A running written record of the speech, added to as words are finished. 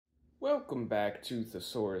Welcome back to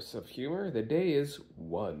Thesaurus of Humor. The day is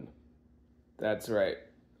 1. That's right.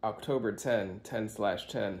 October 10,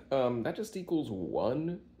 10/10. That just equals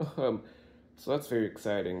 1. So that's very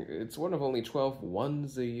exciting. It's one of only 12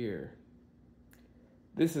 ones a year.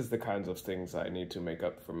 This is the kinds of things I need to make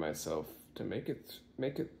up for myself to make it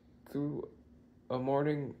through a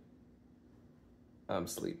morning. I'm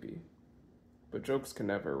sleepy, but jokes can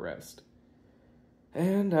never rest.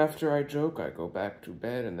 And after I joke, I go back to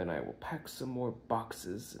bed, and then I will pack some more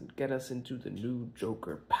boxes and get us into the new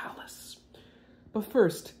Joker Palace. But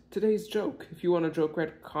first, today's joke. If you want a joke, write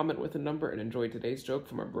a comment with a number and enjoy today's joke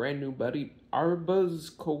from our brand new buddy,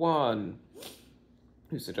 Arbaz Kawan,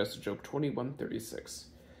 who suggested joke 2136.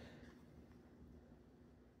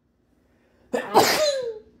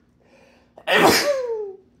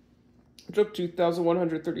 Joke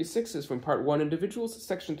 2136 is from Part 1, Individuals,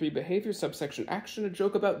 Section 3, Behavior, Subsection Action, a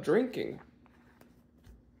joke about drinking.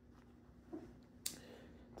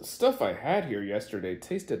 The stuff I had here yesterday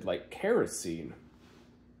tasted like kerosene.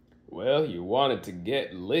 Well, you wanted to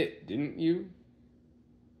get lit, didn't you?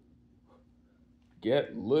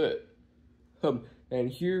 Get lit. And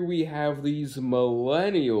here we have these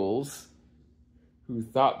millennials who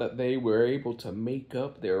thought that they were able to make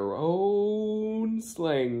up their own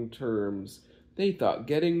slang terms. They thought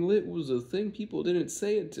getting lit was a thing people didn't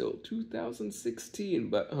say until 2016,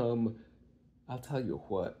 but I'll tell you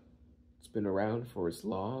what, it's been around for as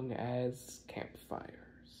long as campfire.